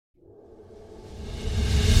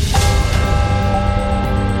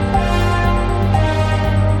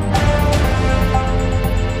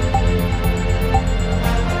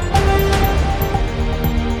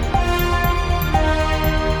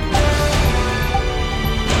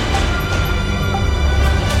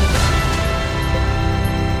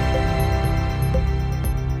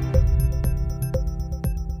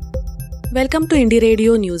Welcome to Indie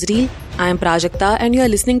Radio Newsreel. I am Prajakta and you are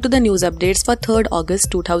listening to the news updates for 3rd August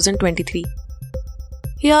 2023.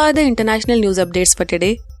 Here are the international news updates for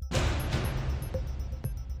today.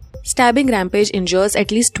 Stabbing rampage injures at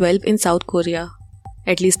least 12 in South Korea.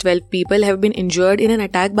 At least 12 people have been injured in an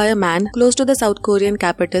attack by a man close to the South Korean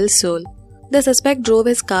capital, Seoul. The suspect drove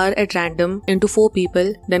his car at random into 4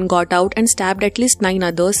 people, then got out and stabbed at least 9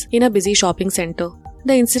 others in a busy shopping center.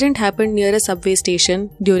 The incident happened near a subway station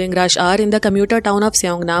during rush hour in the commuter town of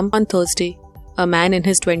Seongnam on Thursday. A man in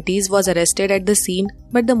his 20s was arrested at the scene,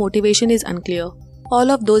 but the motivation is unclear. All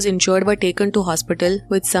of those injured were taken to hospital,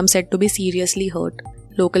 with some said to be seriously hurt.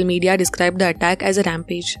 Local media described the attack as a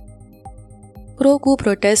rampage. Pro-coup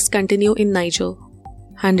protests continue in Niger.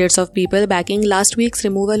 Hundreds of people backing last week's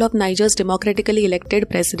removal of Niger's democratically elected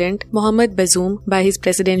president, Mohamed Bazoum, by his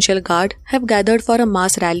presidential guard have gathered for a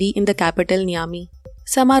mass rally in the capital Niamey.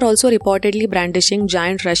 Some are also reportedly brandishing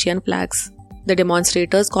giant Russian flags. The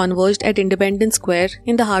demonstrators converged at Independence Square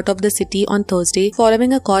in the heart of the city on Thursday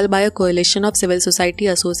following a call by a coalition of civil society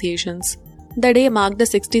associations. The day marked the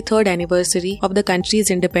 63rd anniversary of the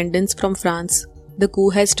country's independence from France. The coup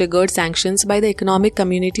has triggered sanctions by the Economic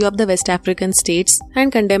Community of the West African States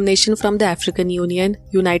and condemnation from the African Union,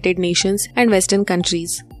 United Nations and Western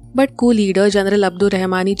countries. But coup leader General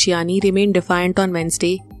Abdurrahmani Chiani remained defiant on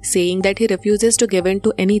Wednesday, saying that he refuses to give in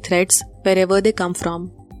to any threats wherever they come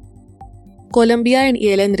from. Colombia and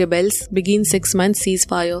ELN rebels begin 6-month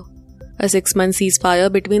ceasefire. A 6-month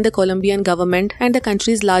ceasefire between the Colombian government and the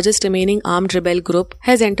country's largest remaining armed rebel group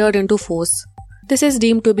has entered into force. This is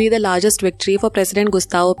deemed to be the largest victory for President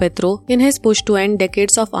Gustavo Petro in his push to end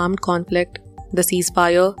decades of armed conflict. The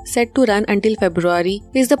ceasefire, set to run until February,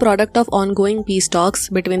 is the product of ongoing peace talks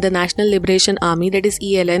between the National Liberation Army, that is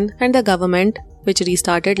ELN, and the government, which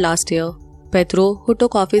restarted last year. Petro, who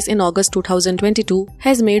took office in August 2022,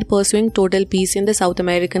 has made pursuing total peace in the South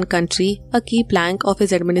American country a key plank of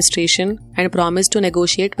his administration and promised to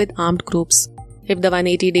negotiate with armed groups. If the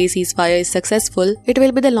 180-day ceasefire is successful, it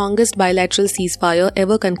will be the longest bilateral ceasefire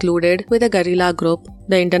ever concluded with a guerrilla group,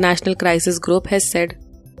 the International Crisis Group has said.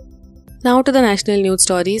 Now to the national news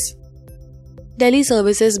stories. Delhi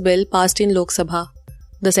Services Bill passed in Lok Sabha.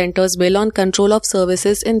 The Centre's bill on control of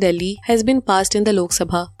services in Delhi has been passed in the Lok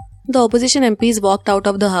Sabha. The opposition MPs walked out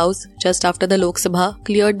of the house just after the Lok Sabha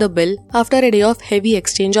cleared the bill after a day of heavy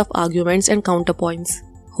exchange of arguments and counterpoints.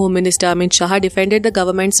 Home Minister Amit Shah defended the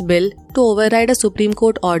government's bill to override a Supreme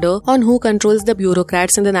Court order on who controls the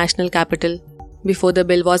bureaucrats in the national capital. Before the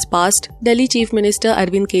bill was passed, Delhi Chief Minister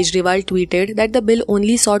Arvind Kejriwal tweeted that the bill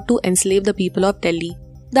only sought to enslave the people of Delhi.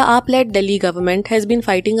 The AAP-led Delhi government has been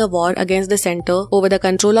fighting a war against the centre over the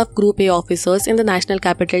control of Group A officers in the National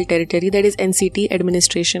Capital Territory, that is NCT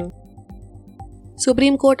administration.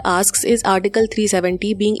 Supreme Court asks, is Article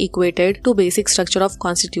 370 being equated to basic structure of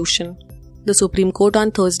Constitution? The Supreme Court on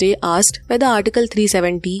Thursday asked whether Article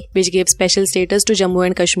 370, which gave special status to Jammu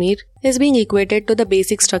and Kashmir, is being equated to the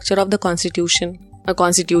basic structure of the Constitution. A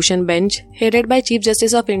constitution bench, headed by Chief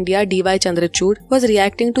Justice of India D.Y. Chandrachud, was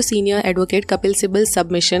reacting to senior advocate Kapil Sibal's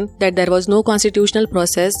submission that there was no constitutional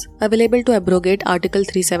process available to abrogate Article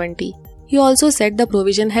 370. He also said the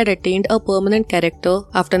provision had attained a permanent character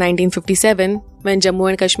after 1957, when Jammu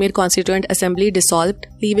and Kashmir Constituent Assembly dissolved,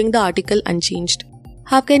 leaving the article unchanged.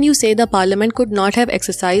 How can you say the Parliament could not have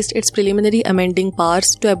exercised its preliminary amending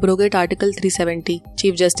powers to abrogate Article 370?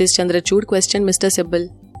 Chief Justice Chandrachud questioned Mr. Sibal.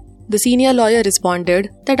 The senior lawyer responded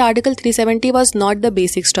that Article 370 was not the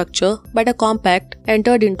basic structure but a compact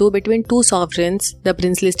entered into between two sovereigns, the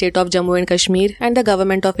princely state of Jammu and Kashmir and the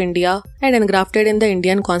Government of India, and engrafted in the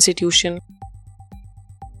Indian Constitution.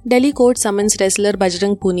 Delhi court summons wrestler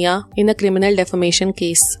Bajrang Punia in a criminal defamation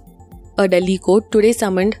case. A Delhi court today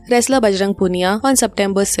summoned wrestler Bajrang Punia on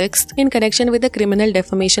September 6th in connection with a criminal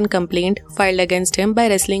defamation complaint filed against him by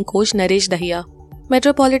wrestling coach Naresh Dahiya.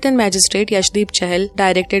 Metropolitan Magistrate Yashdeep Chahal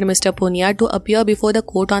directed Mr. Punia to appear before the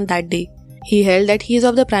court on that day. He held that he is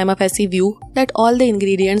of the prima facie view that all the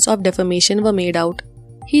ingredients of defamation were made out.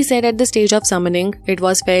 He said at the stage of summoning, it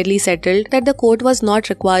was fairly settled that the court was not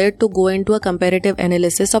required to go into a comparative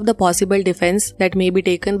analysis of the possible defense that may be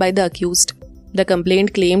taken by the accused. The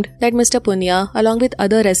complaint claimed that Mr. Punia, along with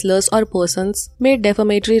other wrestlers or persons, made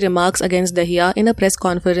defamatory remarks against Dahiya in a press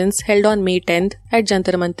conference held on May 10th at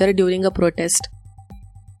Jantar Mantar during a protest.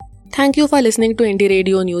 Thank you for listening to Indie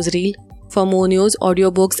Radio Newsreel. For more news,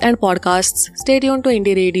 audiobooks and podcasts, stay tuned to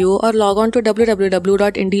Indie Radio or log on to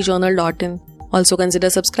www.indiejournal.in. Also consider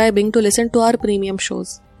subscribing to listen to our premium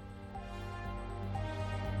shows.